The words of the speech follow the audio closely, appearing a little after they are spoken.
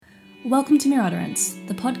Welcome to Mere Utterance,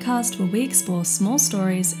 the podcast where we explore small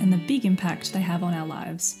stories and the big impact they have on our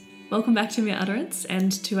lives. Welcome back to Mere Utterance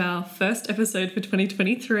and to our first episode for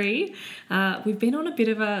 2023. We've been on a bit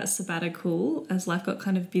of a sabbatical as life got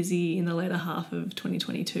kind of busy in the later half of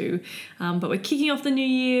 2022, but we're kicking off the new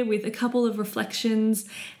year with a couple of reflections,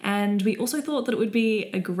 and we also thought that it would be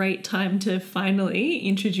a great time to finally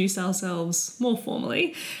introduce ourselves more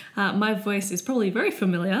formally. My voice is probably very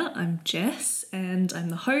familiar. I'm Jess, and I'm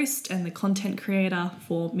the host and the content creator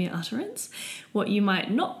for Mere Utterance. What you might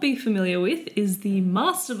not be familiar with is the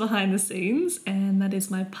master behind the scenes, and that is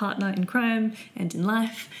my partner in crime and in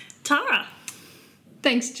life, Tara.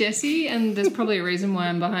 Thanks, Jessie, and there's probably a reason why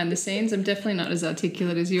I'm behind the scenes. I'm definitely not as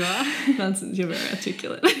articulate as you are. Nonsense, you're very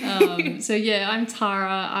articulate. So yeah, I'm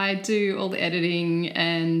Tara. I do all the editing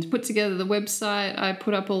and put together the website. I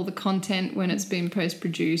put up all the content when it's been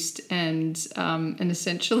post-produced and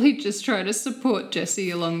essentially just try to support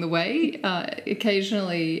Jessie along the way.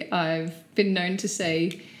 Occasionally, I've been known to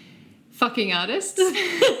say fucking artists.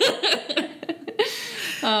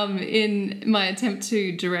 In my attempt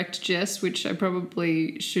to direct Jess, which I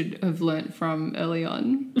probably should have learnt from early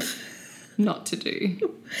on not to do.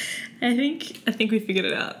 I think we figured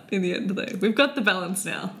it out in the end, though. We've got the balance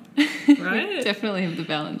now, right? We definitely have the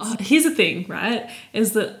balance. Oh, here's the thing, right,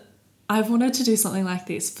 is that I've wanted to do something like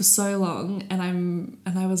this for so long, and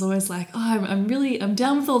I was always like, I'm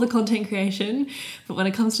down with all the content creation, but when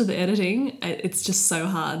it comes to the editing, it's just so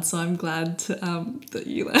hard. So I'm glad that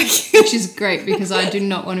you like it. Which is great, because I do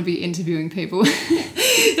not want to be interviewing people.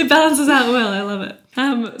 It balances out well. I love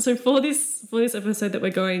it. So for this episode that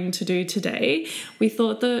we're going to do today, we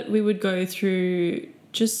thought that we would go through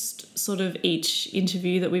just sort of each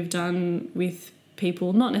interview that we've done with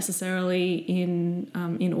people, not necessarily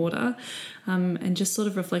in order, and just sort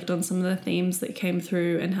of reflect on some of the themes that came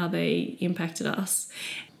through and how they impacted us.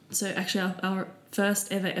 So actually our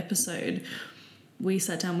first ever episode, we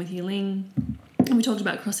sat down with Yiling and we talked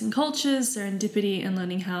about crossing cultures, serendipity, and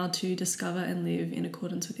learning how to discover and live in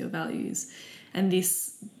accordance with your values. And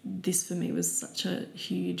this for me was such a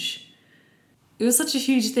huge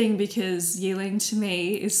thing, because Yiling to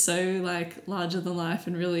me is so like larger than life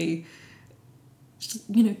and really,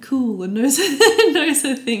 you know, cool and knows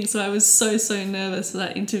her thing. So I was so nervous for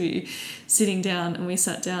that interview, sitting down, and we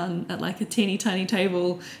sat down at like a teeny tiny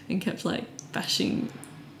table and kept like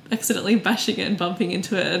accidentally bashing it and bumping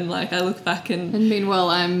into it, and like I look back and meanwhile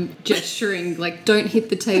I'm gesturing like, don't hit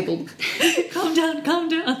the table. calm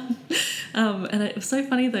down. And it was so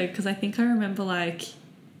funny though, because I think I remember like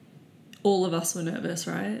all of us were nervous,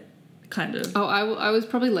 right? Kind of. Oh, I was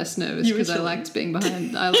probably less nervous because I liked being on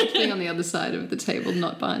the other side of the table,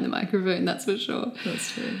 not behind the microphone, that's for sure.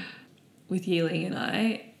 That's true. With Yiling and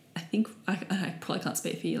I think, I probably can't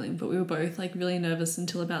speak for Yiling, but we were both like really nervous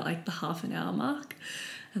until about like the half an hour mark.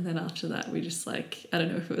 And then after that, we just like, I don't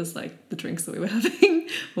know if it was like the drinks that we were having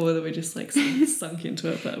or whether we just like sunk into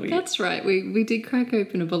it. But That's right. We did crack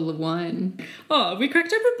open a bottle of wine. Oh, we cracked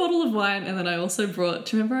open a bottle of wine, and then I also do you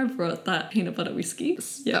remember I brought that peanut butter whiskey?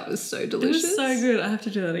 Yeah. That was so delicious. It was so good. I have to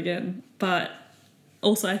do that again. But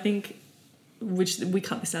also I think, which we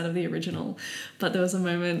cut this out of the original, but there was a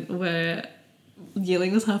moment where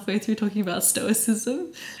Yiling was halfway through talking about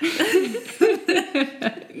stoicism.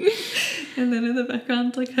 And then in the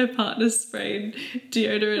background, like her partner sprayed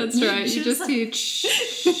deodorant. That's right. You just hear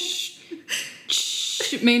shh.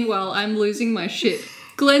 Meanwhile, I'm losing my shit.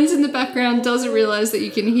 Glenn's in the background, doesn't realise that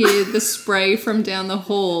you can hear the spray from down the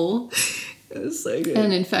hall. It was so good.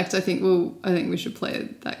 And in fact, I think we should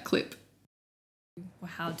play that clip.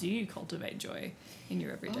 How do you cultivate joy in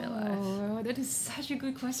your everyday life? Oh, that is such a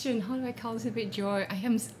good question. How do I cultivate joy? I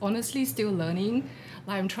am honestly still learning.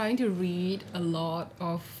 Like, I'm trying to read a lot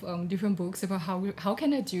of different books about how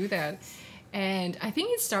can I do that. And I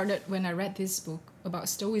think it started when I read this book about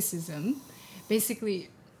Stoicism. Basically,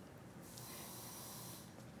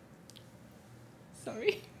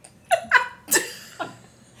 sorry.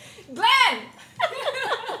 Glenn!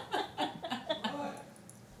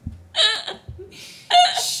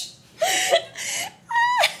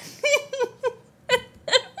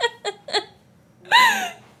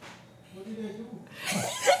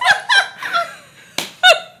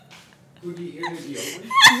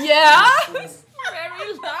 Yeah, it's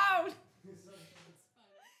very loud.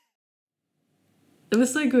 It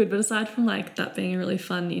was so good, but aside from like that being a really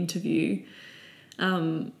fun interview,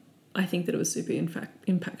 I think that it was super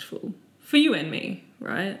impactful for you and me,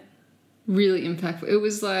 right? Really impactful. It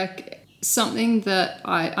was like something that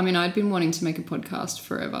I'd been wanting to make a podcast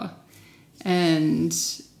forever, and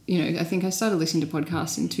I think I started listening to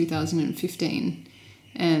podcasts in 2015.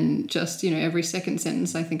 And just, every second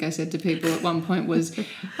sentence I think I said to people at one point was,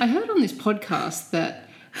 I heard on this podcast that,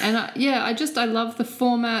 and I love the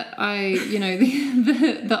format.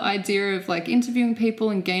 The idea of like interviewing people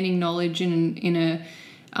and gaining knowledge in a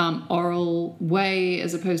oral way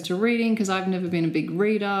as opposed to reading, because I've never been a big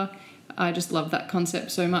reader. I just love that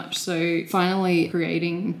concept so much. So finally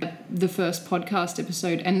creating the first podcast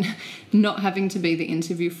episode and not having to be the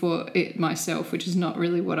interview for it myself, which is not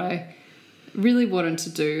really what I really wanted to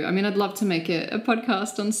do. I mean, I'd love to make a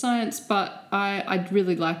podcast on science, but I'd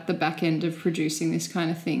really like the back end of producing this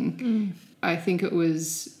kind of thing. I think it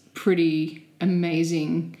was pretty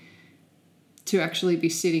amazing to actually be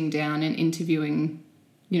sitting down and interviewing,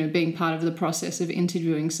 being part of the process of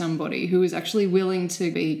interviewing somebody who is actually willing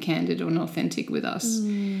to be candid and authentic with us,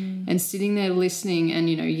 and sitting there listening. And,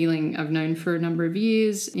 Yiling I've known for a number of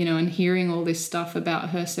years, and hearing all this stuff about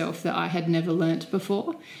herself that I had never learnt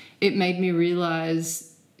before. It made me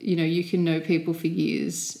realize, you can know people for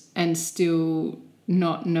years and still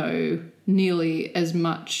not know nearly as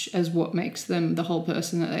much as what makes them the whole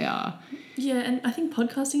person that they are. Yeah, and I think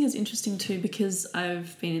podcasting is interesting too, because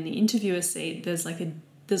I've been in the interviewer seat. There's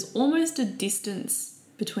almost a distance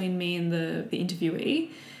between me and the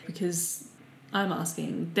interviewee, because I'm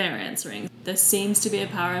asking, they're answering. There seems to be a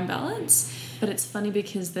power imbalance, but it's funny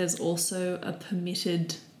because there's also a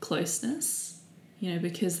permitted closeness.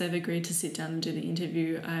 Because they've agreed to sit down and do the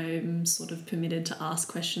interview, I'm sort of permitted to ask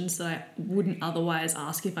questions that I wouldn't otherwise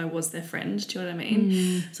ask if I was their friend. Do you know what I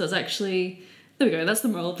mean? So it's actually, there we go, that's the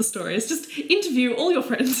moral of the story. It's just interview all your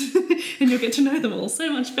friends and you'll get to know them all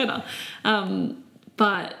so much better.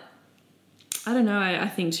 But I don't know, I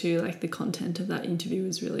think too, like the content of that interview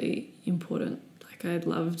was really important. Like I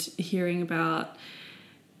loved hearing about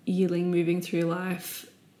Yiling moving through life,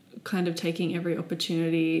 kind of taking every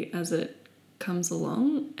opportunity as it comes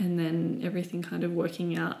along, and then everything kind of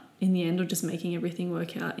working out in the end, or just making everything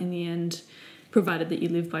work out in the end, provided that you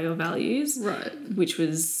live by your values. Right. Which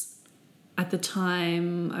was, at the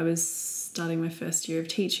time, I was starting my first year of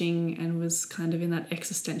teaching and was kind of in that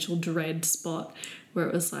existential dread spot where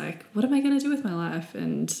it was like, what am I going to do with my life?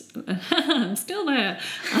 And I'm still there.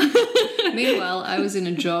 Meanwhile, I was in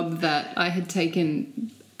a job that I had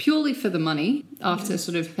taken purely for the money after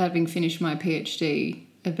sort of having finished my PhD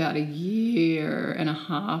about a year and a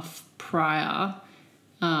half prior,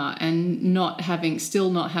 and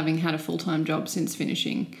still not having had a full-time job since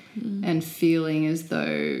finishing, and feeling as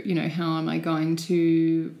though, how am I going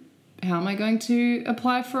to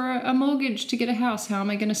apply for a mortgage to get a house? How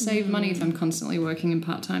am I going to save money if I'm constantly working in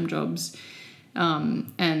part-time jobs?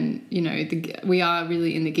 And we are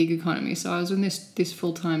really in the gig economy, so I was in this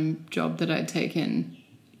full-time job that I'd taken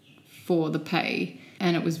for the pay,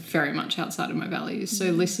 and it was very much outside of my values. So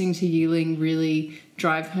listening to Yiling really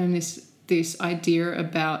drive home this idea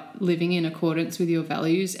about living in accordance with your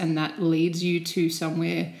values, and that leads you to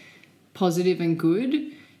somewhere positive and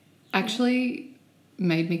good, actually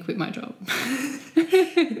made me quit my job.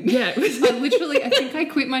 Yeah. I think I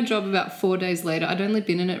quit my job about 4 days later. I'd only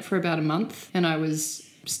been in it for about a month, and I was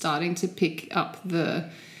starting to pick up the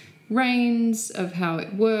reins of how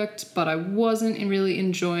it worked, but I wasn't really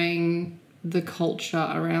enjoying the culture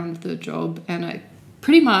around the job, and I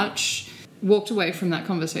pretty much walked away from that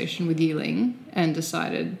conversation with Yiling and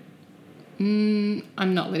decided I'm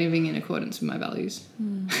not living in accordance with my values.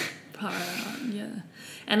 Yeah.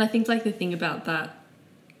 And I think like the thing about that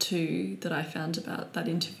too that I found about that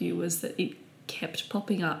interview was that it kept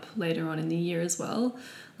popping up later on in the year as well.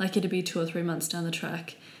 Like it'd be 2 or 3 months down the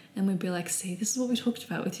track and we'd be like, see, this is what we talked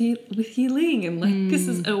about with Yiling, and like this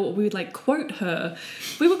is, or we would like quote her.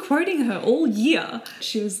 We were quoting her all year.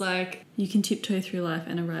 She was like, you can tiptoe through life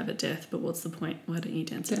and arrive at death, but what's the point? Why don't you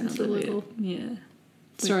dance around a a little. bit? Yeah.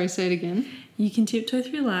 Sorry, say it again. You can tiptoe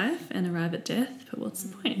through life and arrive at death, but what's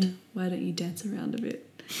the point? Why don't you dance around a bit?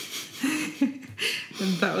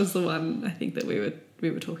 And that was the one I think that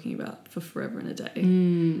we were talking about for forever and a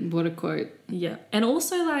day. What a quote. Yeah. And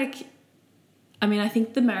also like, I mean, I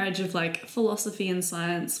think the marriage of like philosophy and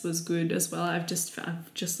science was good as well. I'm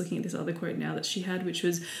just looking at this other quote now that she had, which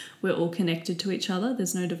was, we're all connected to each other.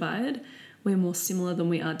 There's no divide. We're more similar than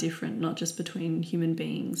we are different, not just between human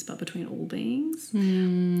beings, but between all beings.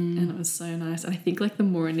 And it was so nice. And I think like the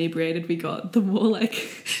more inebriated we got, the more like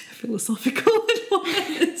philosophical it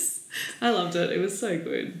was. I loved it. It was so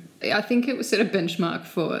good. I think it was set a benchmark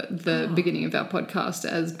for the beginning of our podcast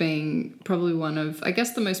as being probably one of, I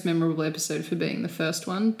guess, the most memorable episode for being the first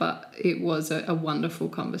one, but it was a wonderful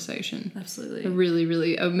conversation. Absolutely. A really,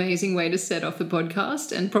 really amazing way to set off the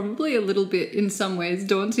podcast, and probably a little bit in some ways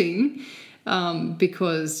daunting,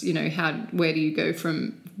 because, you know, where do you go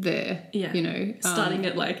from there. Yeah. You know, Starting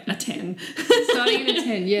at like a 10. starting at a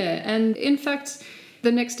 10, yeah. And in fact,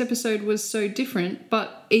 the next episode was so different,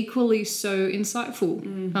 but equally so insightful.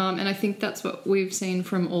 And I think that's what we've seen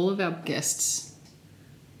from all of our guests.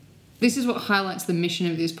 This is what highlights the mission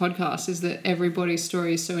of this podcast, is that everybody's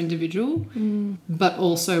story is so individual, but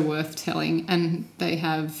also worth telling. And they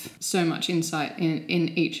have so much insight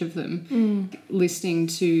in each of them. Listening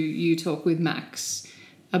to you talk with Max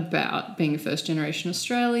about being a first-generation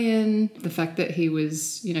Australian, the fact that he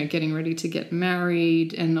was, you know, getting ready to get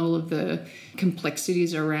married, and all of the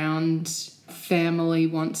complexities around family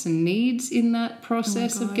wants and needs in that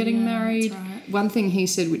process of getting married. That's right. One thing he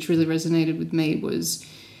said which really resonated with me was,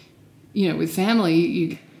 you know, with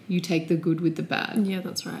family, you take the good with the bad. Yeah,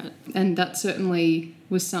 that's right. And that certainly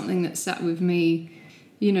was something that sat with me.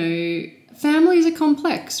 You know, families are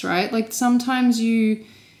complex, right? Like sometimes you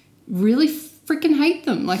really freaking hate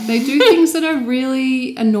them. Like they do things that are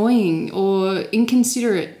really annoying or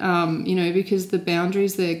inconsiderate, you know, because the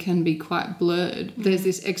boundaries there can be quite blurred. There's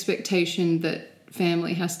this expectation that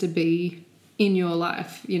family has to be in your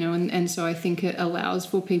life, you know, and so I think it allows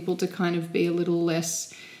for people to kind of be a little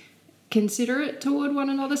less considerate toward one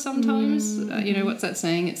another sometimes. You know, what's that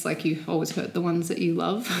saying? It's like you always hurt the ones that you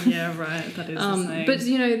love. Yeah, right. That is the same. But,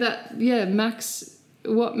 you know, that, yeah,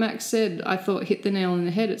 what Max said, I thought hit the nail on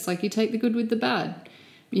the head. It's like you take the good with the bad.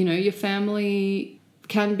 You know, your family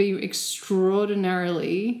can be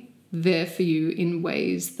extraordinarily there for you in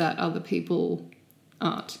ways that other people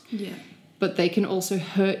aren't. Yeah. But they can also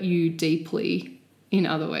hurt you deeply in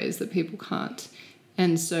other ways that people can't.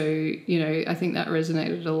 And so, you know, I think that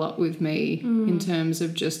resonated a lot with me in terms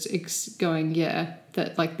of just going, yeah,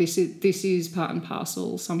 that like this is part and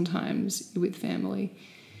parcel sometimes with family.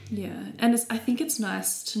 Yeah. And I think it's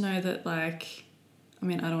nice to know that, like, I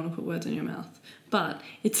mean, I don't want to put words in your mouth, but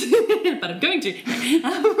but I'm going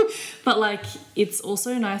to. But like, it's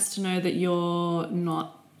also nice to know that you're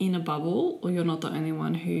not in a bubble, or you're not the only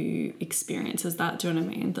one who experiences that. Do you know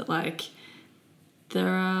what I mean? That like, there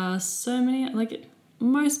are so many, like,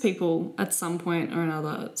 most people at some point or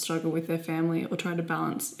another struggle with their family or try to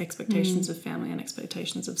balance expectations of family and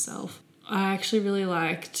expectations of self. I actually really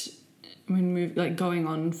liked, when going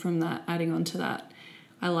on from that, adding on to that,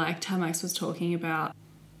 I liked how Max was talking about,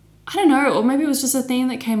 I don't know, or maybe it was just a theme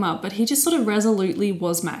that came up, but he just sort of resolutely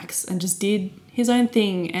was Max and just did his own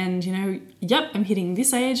thing. And, you know, yep, I'm hitting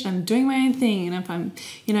this age and I'm doing my own thing. And if I'm,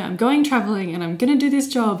 you know, I'm going traveling and I'm going to do this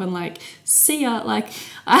job and like, see ya. Like,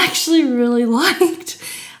 I actually really liked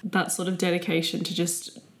that sort of dedication to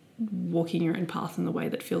just walking your own path in the way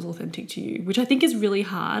that feels authentic to you, which I think is really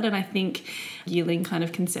hard. And I think Yeeling kind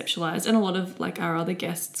of conceptualized, and a lot of like our other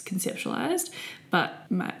guests conceptualized, but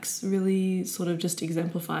Max really sort of just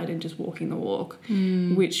exemplified in just walking the walk,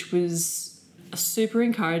 which was super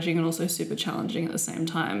encouraging and also super challenging at the same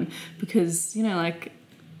time, because, you know, like,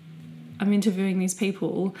 I'm interviewing these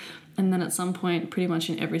people, and then at some point, pretty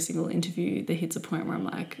much in every single interview, there hits a point where I'm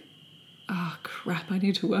like, oh crap, I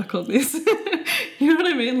need to work on this. You know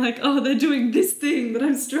what I mean? Like, oh, they're doing this thing that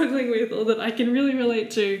I'm struggling with or that I can really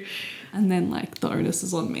relate to. And then like the onus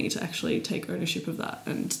is on me to actually take ownership of that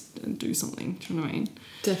and do something. Do you know what I mean?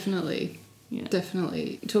 Definitely. Yeah.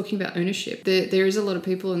 Definitely. Talking about ownership, there is a lot of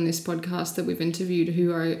people in this podcast that we've interviewed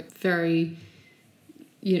who are very,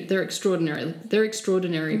 you know, they're extraordinary. They're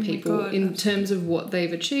extraordinary people in terms of what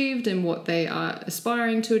they've achieved and what they are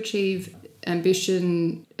aspiring to achieve.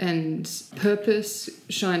 Ambition and purpose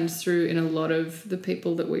shines through in a lot of the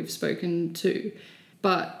people that we've spoken to.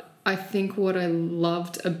 But I think what I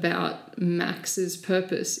loved about Max's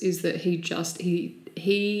purpose is that he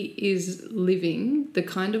is living the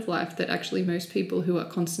kind of life that actually most people who are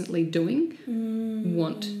constantly doing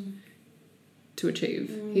want to achieve.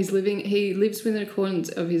 He lives within accordance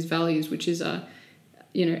of his values, which is a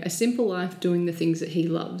simple life doing the things that he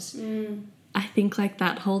loves. I think like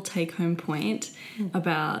that whole take-home point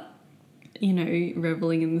about, you know,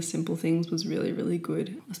 reveling in the simple things was really, really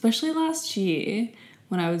good. Especially last year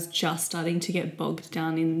when I was just starting to get bogged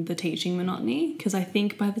down in the teaching monotony, because I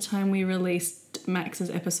think by the time we released Max's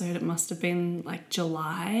episode, it must have been like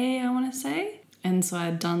July, I want to say. And so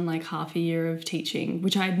I'd done like half a year of teaching,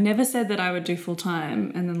 which I had never said that I would do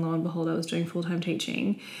full-time. And then lo and behold, I was doing full-time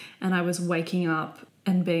teaching. And I was waking up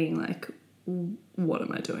and being like, what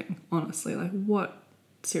am I doing? Honestly, like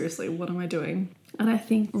seriously, what am I doing? And I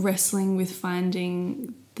think wrestling with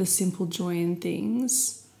finding the simple joy in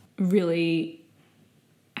things really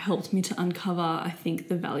helped me to uncover, I think,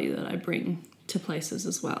 the value that I bring to places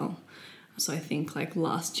as well. So I think like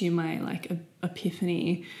last year, my like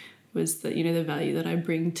epiphany was that, you know, the value that I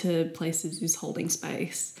bring to places is holding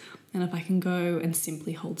space. And if I can go and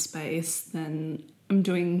simply hold space, then I'm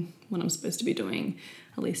doing what I'm supposed to be doing,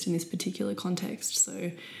 at least in this particular context.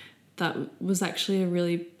 So that was actually a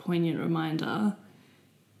really poignant reminder,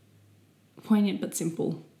 poignant but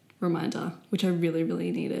simple reminder, which I really,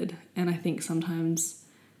 really needed. And I think sometimes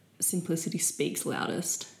simplicity speaks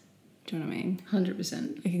loudest. Do you know what I mean?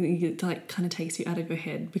 100%. I think it like kind of takes you out of your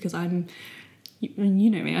head, because you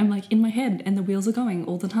know me, I'm like in my head and the wheels are going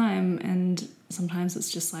all the time, and sometimes it's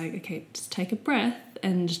just like, okay, just take a breath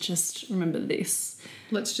and just remember this.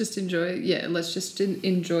 Let's just enjoy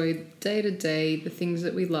day to day the things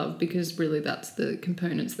that we love, because really that's the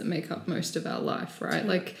components that make up most of our life, right?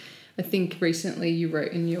 Like, I think recently you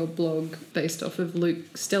wrote in your blog based off of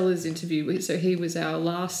Luke Stella's interview, so he was our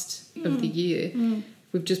last of the year.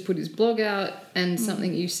 We've just put his blog out, and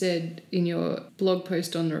something you said in your blog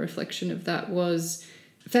post on the reflection of that was,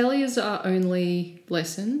 failures are only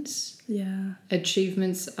lessons. Yeah.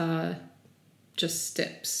 Achievements are just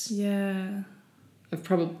steps. Yeah. I've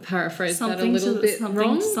probably paraphrased that a little bit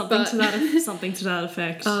wrong. Something to that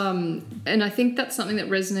effect. And I think that's something that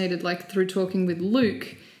resonated, like, through talking with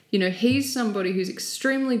Luke. You know, he's somebody who's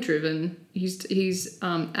extremely driven. He's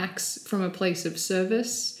acts from a place of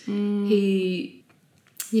service. He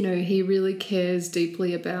really cares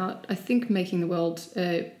deeply about, I think, making the world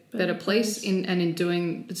a better place. In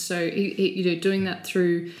doing so, he doing that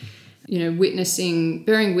through, bearing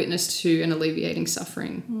witness to and alleviating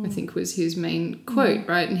suffering, I think was his main quote,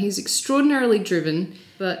 right? And he's extraordinarily driven,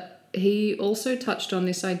 but he also touched on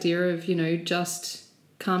this idea of, just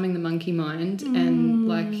calming the monkey mind and,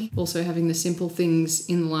 like, also having the simple things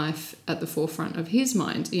in life at the forefront of his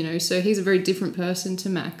mind, So he's a very different person to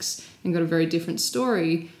Max and got a very different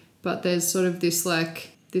story, but there's sort of this,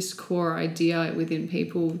 like, this core idea within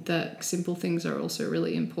people that simple things are also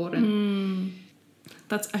really important.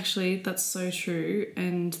 That's so true.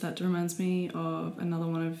 And that reminds me of another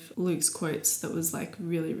one of Luke's quotes that was, like,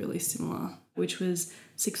 really, really similar, which was,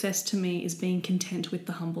 success to me is being content with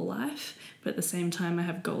the humble life, but at the same time I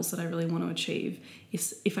have goals that I really want to achieve.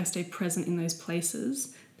 If I stay present in those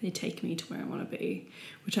places, they take me to where I want to be,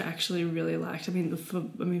 which I actually really liked. For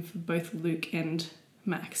both Luke and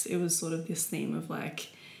Max, it was sort of this theme of, like,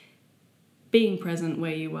 being present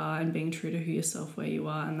where you are and being true to yourself where you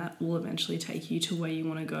are, and that will eventually take you to where you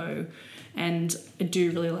want to go. And I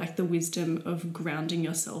do really like the wisdom of grounding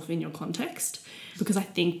yourself in your context, because I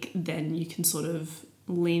think then you can sort of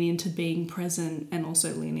lean into being present and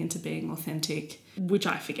also lean into being authentic, which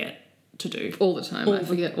I forget to do all the time. I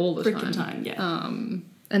forget all the freaking time. Yeah.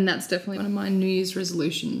 And that's definitely one of my New Year's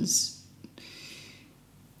resolutions,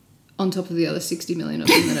 on top of the other 60 million of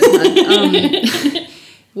them that I've had.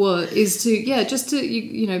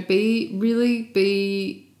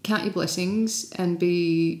 Count your blessings and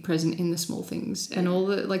be present in the small things, and all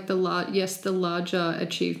the, like, the larger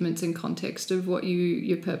achievements and context of what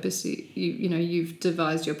your purpose, you've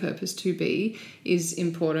devised your purpose to be, is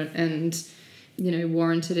important and,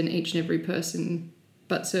 warranted in each and every person.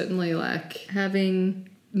 But certainly, like, having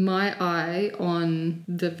my eye on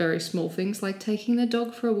the very small things, like taking the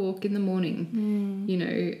dog for a walk in the morning,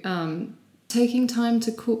 taking time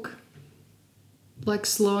to cook, like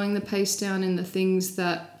slowing the pace down in the things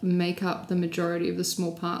that make up the majority of the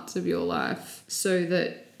small parts of your life, so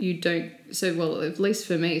that you don't, at least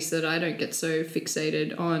for me, so that I don't get so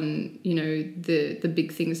fixated on, the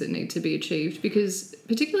big things that need to be achieved. Because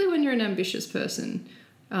particularly when you're an ambitious person,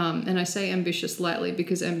 and I say ambitious lightly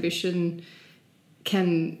because ambition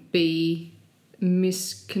can be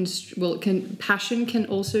passion can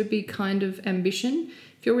also be kind of ambition.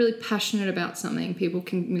 If you're really passionate about something, people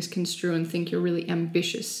can misconstrue and think you're really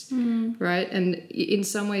ambitious, right? And in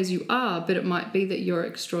some ways you are, but it might be that you're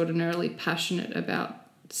extraordinarily passionate about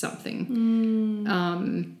something.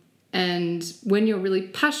 And when you're really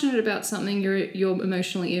passionate about something, you're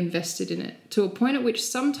emotionally invested in it, to a point at which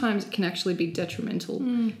sometimes it can actually be detrimental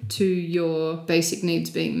to your basic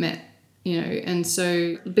needs being met. And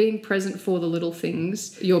so being present for the little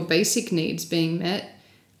things, your basic needs being met,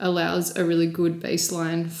 allows a really good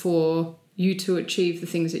baseline for you to achieve the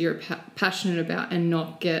things that you're passionate about and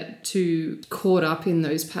not get too caught up in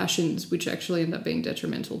those passions, which actually end up being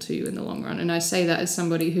detrimental to you in the long run. And I say that as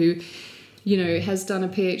somebody who, has done a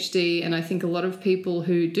PhD, and I think a lot of people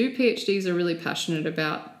who do PhDs are really passionate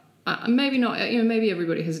about, maybe not, maybe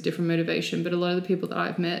everybody has a different motivation, but a lot of the people that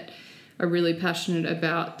I've met are really passionate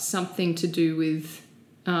about something to do with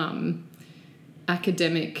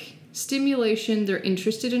academic stimulation, they're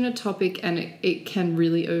interested in a topic, and it can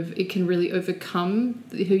really overcome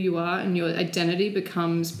who you are, and your identity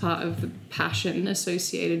becomes part of the passion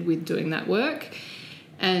associated with doing that work,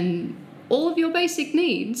 and all of your basic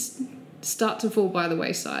needs start to fall by the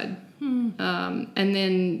wayside. And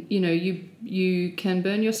then, you know, you can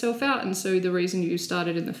burn yourself out, and so the reason you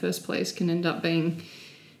started in the first place can end up being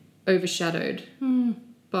overshadowed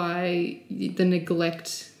by the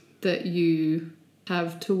neglect that you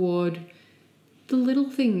have toward the little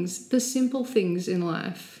things, the simple things in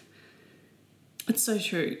life. It's so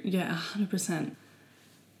true. Yeah, 100%.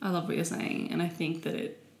 I love what you're saying, and I think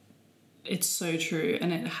that it's so true,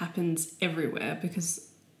 and it happens everywhere because,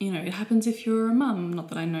 you know, it happens if you're a mum. Not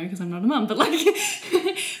that I know because I'm not a mum, but like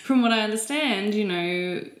from what I understand, you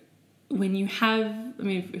know, when you have, I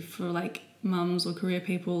mean, if for like mums or career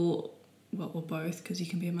people, well, or both, because you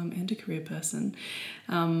can be a mum and a career person,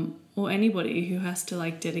 or anybody who has to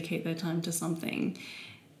like dedicate their time to something,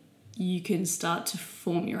 you can start to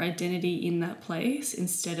form your identity in that place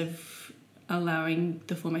instead of allowing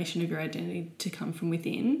the formation of your identity to come from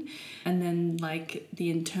within. And then like the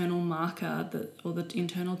internal marker or the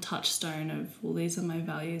internal touchstone of, well, these are my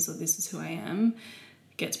values or this is who I am,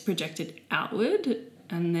 gets projected outward,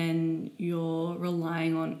 and then you're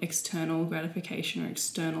relying on external gratification or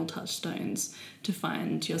external touchstones to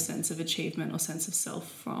find your sense of achievement or sense of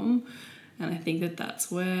self from. And I think that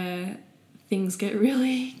that's where things get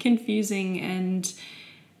really confusing and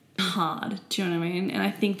hard. Do you know what I mean? And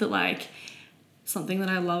I think that like something that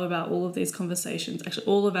I love about all of these conversations, actually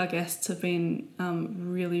all of our guests have been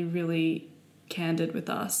really, really candid with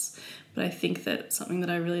us, but I think that something that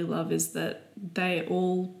I really love is that they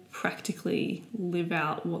all practically live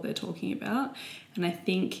out what they're talking about. And I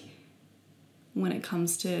think when it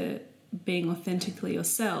comes to being authentically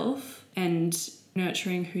yourself and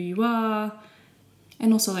nurturing who you are,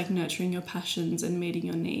 and also like nurturing your passions and meeting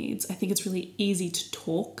your needs, I think it's really easy to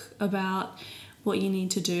talk about what you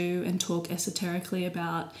need to do and talk esoterically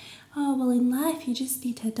about, oh, well, in life you just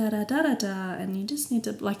need to da-da-da-da-da, and you just need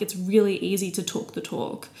to, like, it's really easy to talk the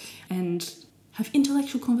talk and have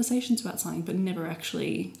intellectual conversations about something but never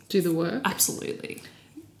actually do the work. Absolutely.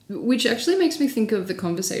 Which actually makes me think of the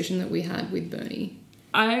conversation that we had with Bernie.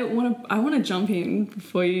 I want to jump in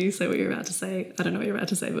before you say what you're about to say. I don't know what you're about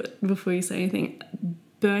to say, but before you say anything,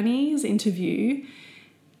 Bernie's interview,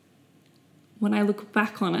 when I look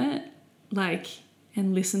back on it, like,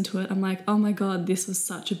 and listen to it, I'm like, oh my God, this was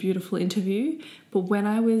such a beautiful interview. But when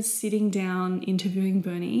I was sitting down interviewing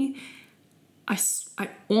Bernie, I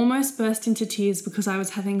almost burst into tears because I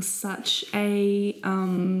was having such a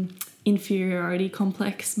inferiority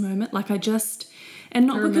complex moment. Like I just, and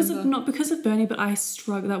not because of Bernie, but I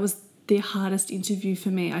struggled. That was the hardest interview for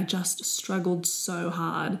me. I just struggled so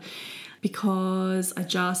hard because I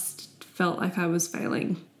just felt like I was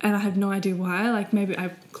failing. And I have no idea why. Like maybe I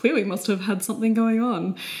clearly must have had something going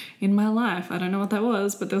on in my life. I don't know what that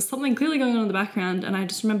was, but there was something clearly going on in the background. And I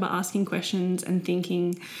just remember asking questions and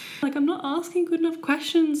thinking, like, I'm not asking good enough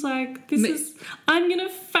questions. Like I'm going to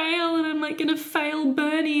fail, and I'm like going to fail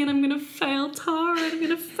Bernie, and I'm going to fail Tara, and I'm going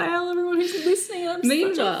to fail everyone who's listening. I'm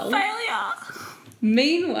such a failure.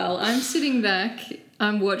 Meanwhile, I'm sitting back,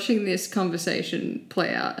 I'm watching this conversation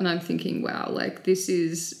play out, and I'm thinking, wow, like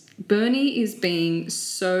Bernie is being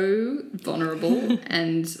so vulnerable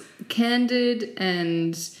and candid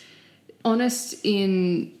and honest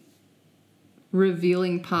in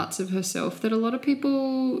revealing parts of herself that a lot of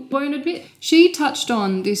people won't admit. She touched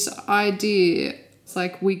on this idea, it's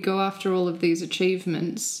like we go after all of these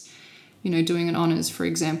achievements, you know, doing an honours, for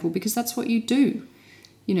example, because that's what you do.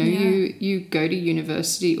 You know, you go to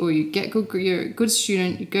university, or you get good, you're a good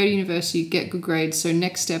student, you go to university, you get good grades. So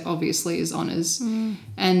next step obviously is honours.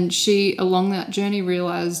 And she, along that journey,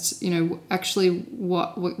 realised, you know, actually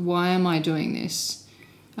why am I doing this?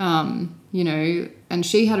 You know, and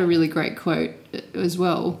she had a really great quote as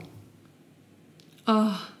well.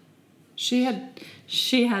 Oh, she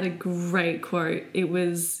had a great quote. It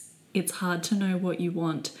was, it's hard to know what you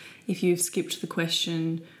want if you've skipped the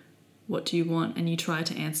question, what do you want? And you try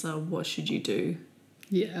to answer, what should you do?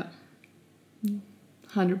 Yeah.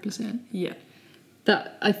 100%. Yeah.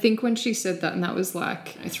 That, I think when she said that, and that was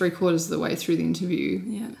like 3/4 of the way through the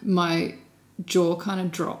interview, my jaw kind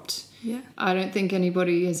of dropped. Yeah. I don't think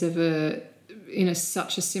anybody has ever, in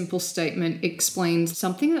such a simple statement, explained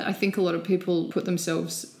something that I think a lot of people put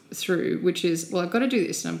themselves through, which is, well, I've got to do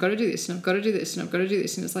this, and I've got to do this, and I've got to do this, and I've got to do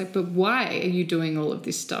this. And it's like, but why are you doing all of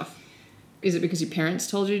this stuff? Is it because your parents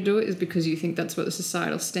told you to do it? Is it because you think that's what the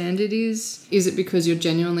societal standard is? Is it because you're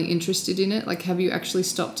genuinely interested in it? Like, have you actually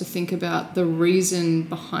stopped to think about the reason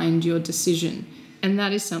behind your decision? And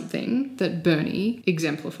that is something that Bernie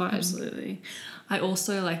exemplifies. Absolutely. I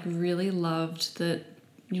also like really loved that,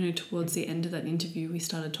 you know, towards the end of that interview, we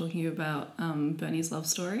started talking about Bernie's love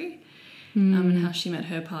story. And how she met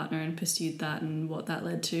her partner and pursued that and what that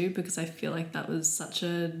led to, because I feel like that was such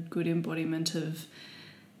a good embodiment of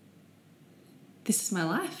this is my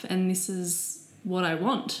life and this is what I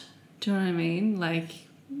want. Do you know what I mean? Like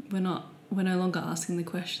we're no longer asking the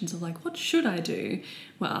questions of like, what should I do?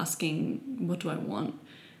 We're asking, what do I want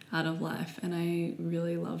out of life? And I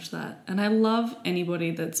really loved that. And I love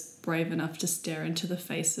anybody that's brave enough to stare into the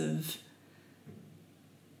face of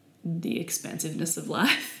the expansiveness of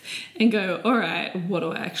life and go, all right, what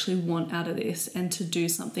do I actually want out of this? And to do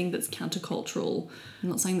something that's countercultural. I'm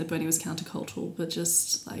not saying that Bernie was countercultural, but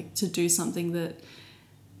just like to do something that,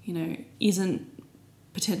 you know, isn't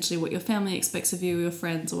potentially what your family expects of you, or your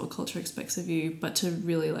friends, or what culture expects of you, but to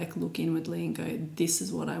really like look inwardly and go, this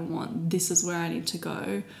is what I want. This is where I need to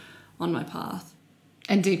go on my path.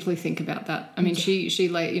 And deeply think about that. I mean, she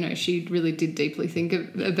like, you know, she really did deeply think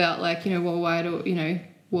about like, you know, well, why do, you know,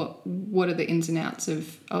 what are the ins and outs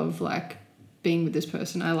of like being with this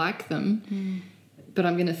person? I like them, but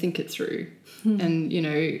I'm going to think it through and, you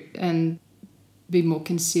know, and be more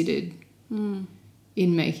considered in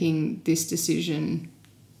making this decision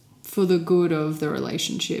for the good of the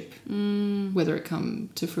relationship, whether it come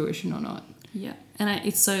to fruition or not. Yeah. And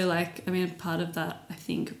it's so like, I mean, part of that I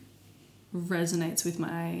think resonates with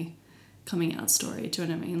my coming out story. Do you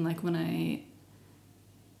know what I mean? Like when I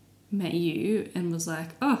met you and was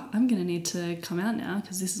like, oh, I'm going to need to come out now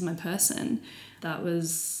because this is my person. That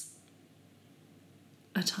was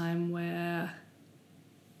a time where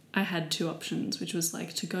I had two options, which was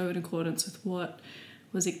like to go in accordance with what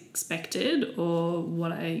was expected or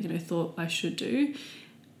what I, you know, thought I should do,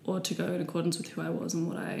 or to go in accordance with who I was and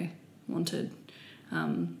what I wanted.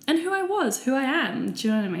 And who I was, who I am, do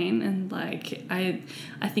you know what I mean? And like, I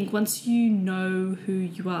think once you know who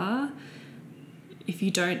you are, if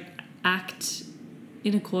you don't act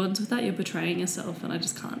in accordance with that, you're betraying yourself, and I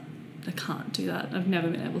can't do that. I've never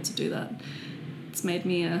been able to do that. It's made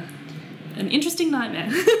me an interesting nightmare.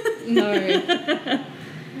 No.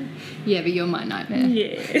 Yeah, but you're my nightmare.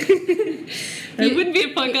 Yeah. It wouldn't be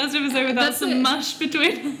a podcast episode without some mush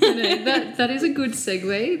between. That is a good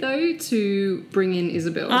segue, though, to bring in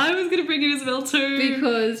Isabel. I was going to bring in Isabel too.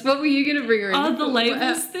 Because what were you going to bring her in? Oh, the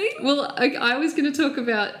labels thing? Well, I was going to talk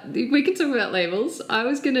about... We can talk about labels. I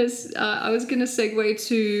was going to segue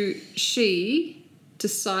to she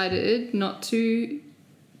decided not to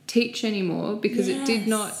teach anymore because it did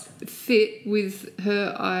not fit with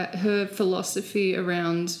her philosophy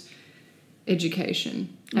around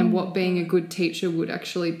education and what being a good teacher would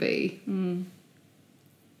actually be.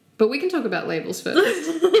 But we can talk about labels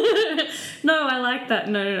first. No, I like that.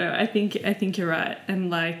 No. I think you're right. And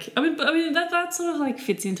like, I mean that sort of like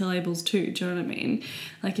fits into labels too. Do you know what I mean?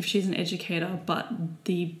 Like if she's an educator, but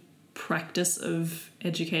the practice of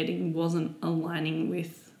educating wasn't aligning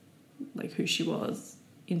with like who she was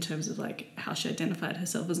in terms of like how she identified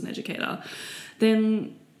herself as an educator,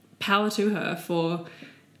 then power to her for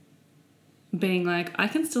being like, I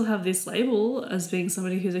can still have this label as being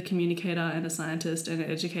somebody who's a communicator and a scientist and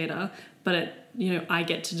an educator, but I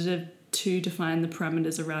get to define the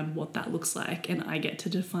parameters around what that looks like, and I get to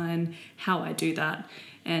define how I do that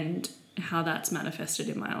and how that's manifested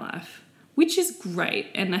in my life, which is great.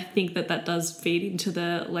 And I think that does feed into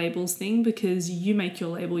the labels thing, because you make your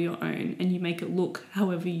label your own and you make it look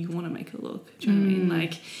however you want to make it look. Do you know what I mean?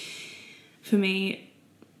 Like for me,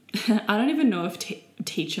 I don't even know if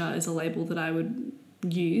teacher is a label that I would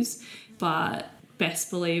use, but best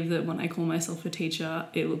believe that when I call myself a teacher,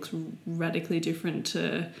 it looks radically different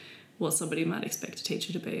to what somebody might expect a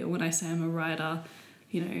teacher to be. Or when I say I'm a writer,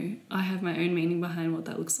 I have my own meaning behind what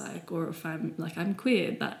that looks like. Or if I'm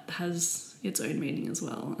queer, that has its own meaning as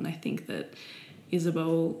well. And I think that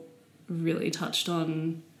Isabel really touched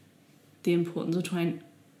on the importance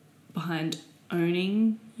behind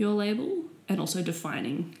owning your label and also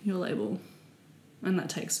defining your label. And that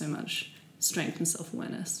takes so much strength and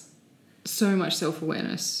self-awareness. So much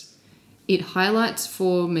self-awareness. It highlights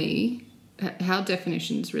for me how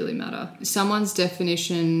definitions really matter. Someone's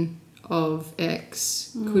definition of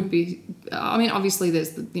X could be... I mean, obviously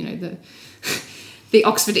there's the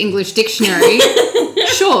Oxford English Dictionary.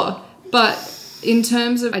 Sure. But in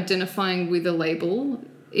terms of identifying with a label,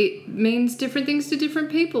 it means different things to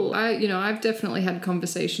different people. I've definitely had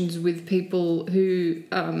conversations with people who...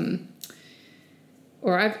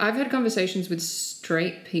 I've had conversations with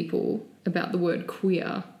straight people about the word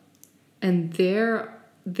queer, and their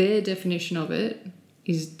definition of it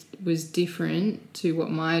was different to what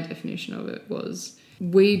my definition of it was.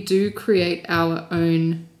 We do create our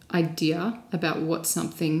own idea about what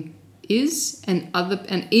something is, and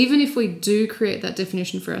even if we do create that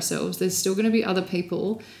definition for ourselves, there's still going to be other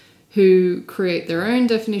people who create their own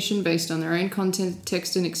definition based on their own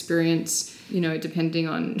context and experience, depending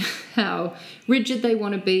on how rigid they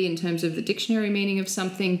want to be in terms of the dictionary meaning of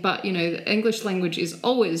something. But, the English language is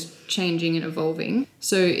always changing and evolving.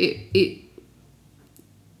 So it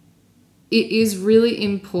is really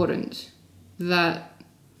important that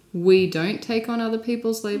we don't take on other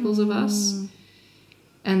people's labels of us,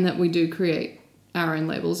 and that we do create our own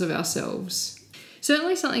labels of ourselves.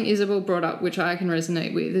 Certainly something Isabel brought up, which I can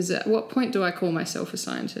resonate with, is at what point do I call myself a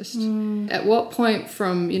scientist? At what point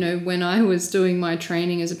from, when I was doing my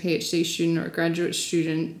training as a PhD student or a graduate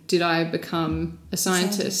student, did I become a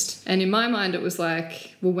scientist? And in my mind, it was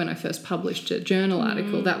like, well, when I first published a journal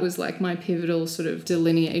article, that was like my pivotal sort of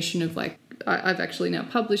delineation of like, I've actually now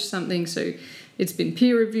published something, so it's been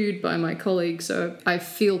peer reviewed by my colleagues, so I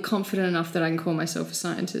feel confident enough that I can call myself a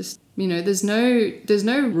scientist. There's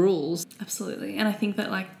no rules. Absolutely. And I think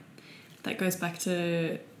that that goes back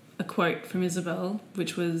to a quote from Isabel,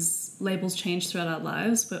 which was, labels change throughout our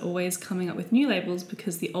lives. We're always coming up with new labels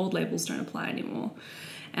because the old labels don't apply anymore.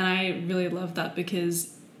 And I really love that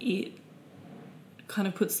because it kind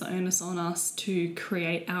of puts the onus on us to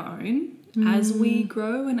create our own as we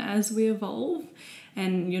grow and as we evolve.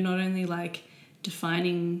 And you're not only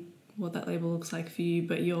defining what that label looks like for you,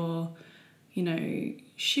 but you're,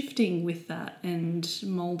 shifting with that and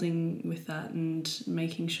molding with that and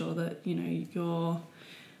making sure that, you're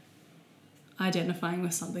identifying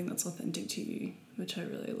with something that's authentic to you, which I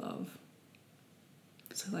really love.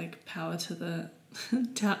 So power to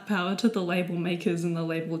the label makers and the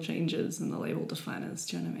label changers and the label definers.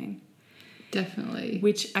 Do you know what I mean? Definitely.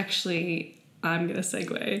 Which actually, I'm going to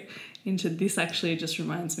segue into this. Actually just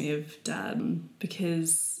reminds me of Dad,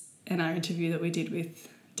 because in our interview that we did with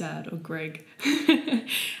Dad, or Greg,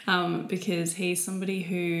 because he's somebody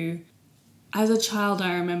who, as a child,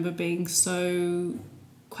 I remember being so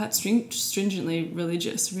quite stringently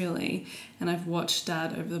religious, really, and I've watched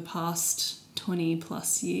Dad over the past 20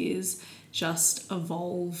 plus years just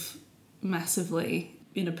evolve massively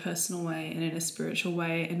in a personal way and in a spiritual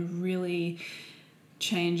way, and really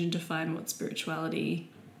change and define what spirituality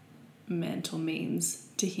meant or means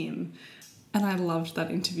to him. And I loved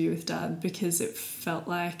that interview with Dad because it felt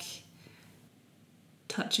like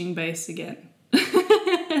touching base again. Do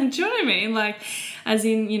you know what I mean? As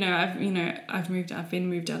in, I've been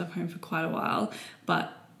moved out of home for quite a while,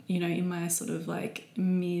 but in my sort of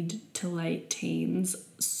mid to late teens,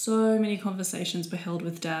 so many conversations were held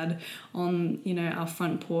with Dad on, our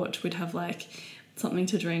front porch. We'd have something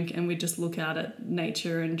to drink and we'd just look out at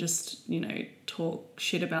nature and just, talk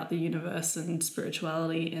shit about the universe and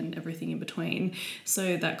spirituality and everything in between.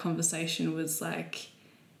 So that conversation was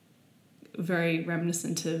very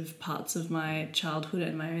reminiscent of parts of my childhood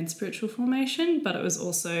and my own spiritual formation, but it was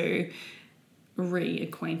also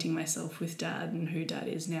reacquainting myself with Dad and who Dad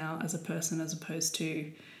is now as a person, as opposed to,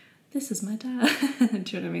 this is my dad.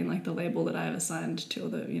 Do you know what I mean? The label that I've assigned to, or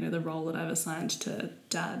the role that I've assigned to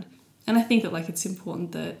Dad. And I think that it's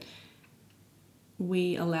important that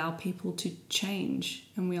we allow people to change,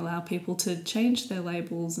 and we allow people to change their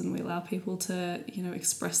labels, and we allow people to,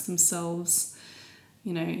 express themselves,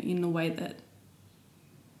 in the way that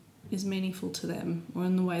is meaningful to them, or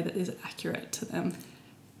in the way that is accurate to them.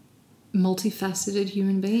 Multifaceted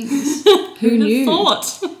human beings. Who knew?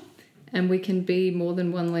 Thought? And we can be more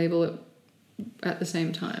than one label at the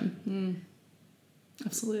same time.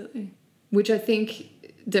 Absolutely. Which I think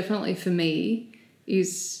definitely for me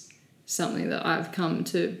is something that I've come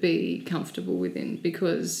to be comfortable within,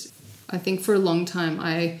 because I think for a long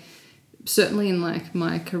time, certainly in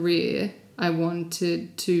my career, I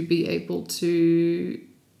wanted to be able to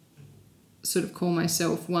sort of call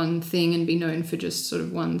myself one thing and be known for just sort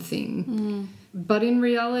of one thing. But in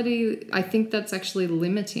reality, I think that's actually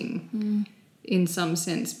limiting in some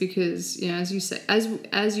sense, because, as you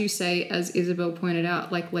say, as Isabel pointed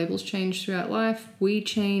out, labels change throughout life. We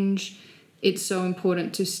change. It's so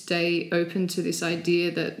important to stay open to this idea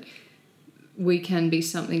that we can be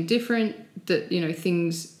something different, that,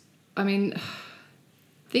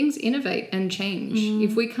 things innovate and change.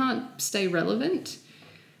 If we can't stay relevant,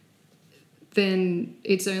 then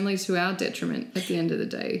it's only to our detriment at the end of the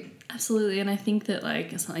day. Absolutely. And I think that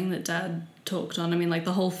something that Dad talked on,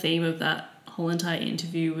 the whole theme of that whole entire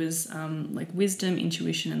interview was wisdom,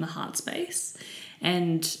 intuition, and the heart space.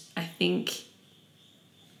 And I think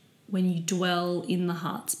when you dwell in the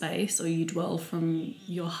heart space, or you dwell from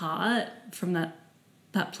your heart, from that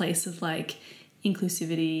that place of like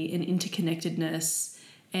inclusivity and interconnectedness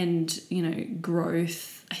and, you know,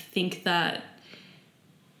 growth. I think that,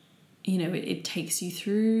 you know, it takes you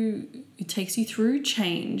through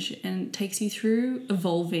change, and it takes you through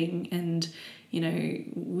evolving, and, you know,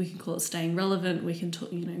 we can call it staying relevant, we can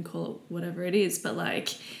talk, you know, call it whatever it is, but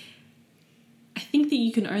like I think that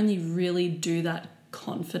you can only really do that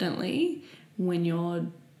confidently when you're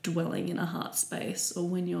dwelling in a heart space, or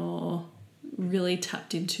when you're really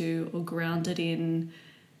tapped into or grounded in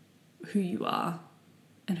who you are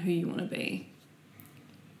and who you want to be.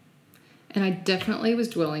 And I definitely was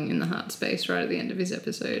dwelling in the heart space right at the end of his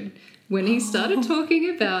episode when he started talking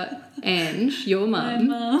about Ange, your mum,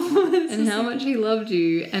 and how much he loved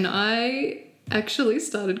you, and I actually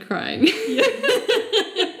started crying. Yeah.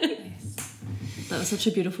 That was such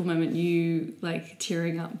a beautiful moment, you like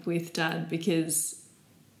tearing up with Dad, because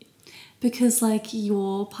like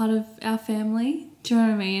you're part of our family, do you know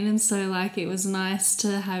what I mean? And so like it was nice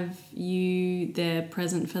to have you there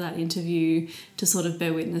present for that interview to sort of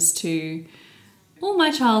bear witness to all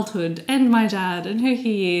my childhood and my dad and who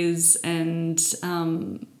he is, and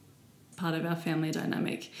part of our family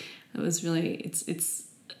dynamic. It was really, it's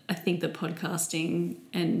I think that podcasting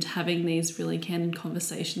and having these really candid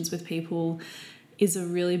conversations with people is a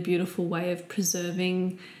really beautiful way of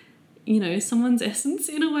preserving, you know, someone's essence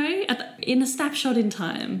in a way, in a snapshot in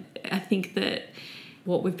time. I think that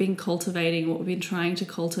what we've been cultivating, what we've been trying to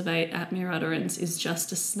cultivate at Mere Utterance is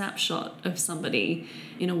just a snapshot of somebody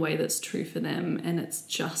in a way that's true for them, and it's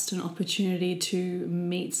just an opportunity to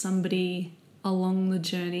meet somebody along the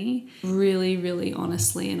journey really, really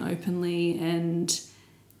honestly and openly, and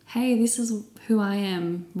hey, this is who I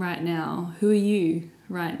am right now. Who are you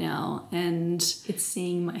right now? And it's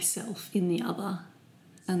seeing myself in the other.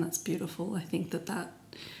 And that's beautiful. I think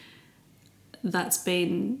that's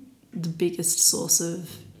been the biggest source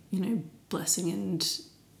of, you know, blessing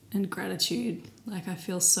and gratitude. Like I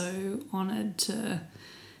feel so honoured to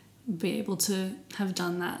be able to have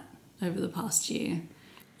done that over the past year.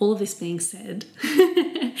 All of this being said,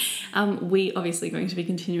 we obviously going to be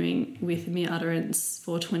continuing with Mere Utterance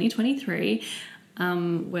for 2023.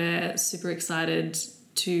 We're super excited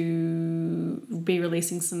to be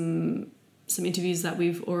releasing some interviews that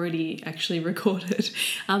we've already actually recorded,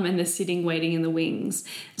 and they're sitting waiting in the wings.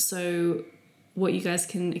 So what you guys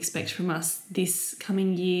can expect from us this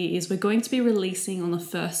coming year is we're going to be releasing on the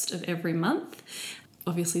 1st of every month,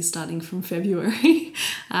 obviously starting from February,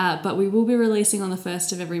 but we will be releasing on the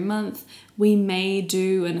 1st of every month. We may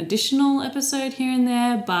do an additional episode here and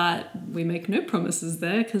there, but we make no promises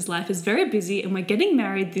there because life is very busy, and we're getting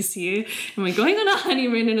married this year and we're going on a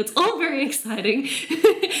honeymoon, and it's all very exciting.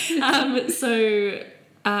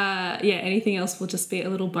 Anything else will just be a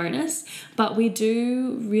little bonus. But we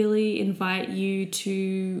do really invite you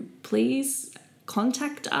to please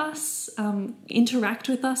contact us, interact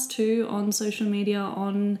with us too on social media,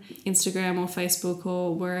 on Instagram or Facebook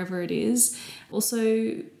or wherever it is.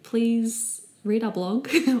 Also, please read our blog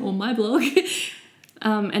or my blog,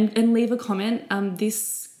 and leave a comment.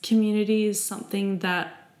 This community is something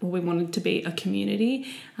that, well, we wanted to be a community.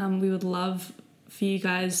 We would love for you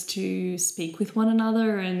guys to speak with one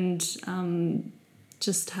another and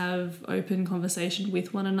just have open conversation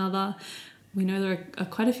with one another. We know there are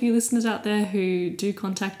quite a few listeners out there who do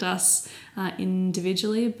contact us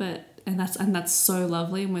individually, and that's so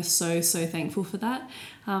lovely, and we're so thankful for that.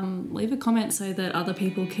 Leave a comment so that other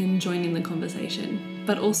people can join in the conversation.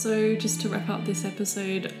 But also, just to wrap up this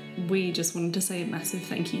episode, we just wanted to say a massive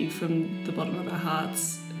thank you from the bottom of our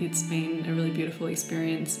hearts. It's been a really beautiful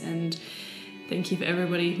experience, and thank you for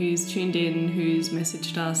everybody who's tuned in, who's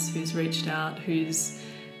messaged us, who's reached out, who's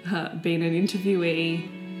been an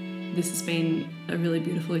interviewee. This has been a really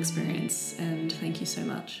beautiful experience, and thank you so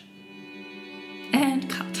much. And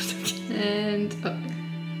cut.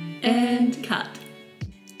 And cut.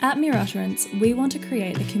 At Mere Utterance, we want to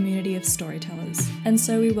create a community of storytellers, and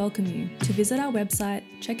so we welcome you to visit our website,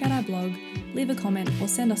 check out our blog, leave a comment, or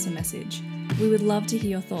send us a message. We would love to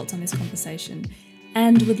hear your thoughts on this conversation,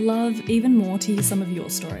 and would love even more to hear some of your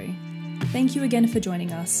story. Thank you again for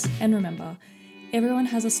joining us, and remember, everyone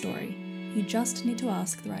has a story. You just need to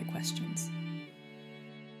ask the right questions.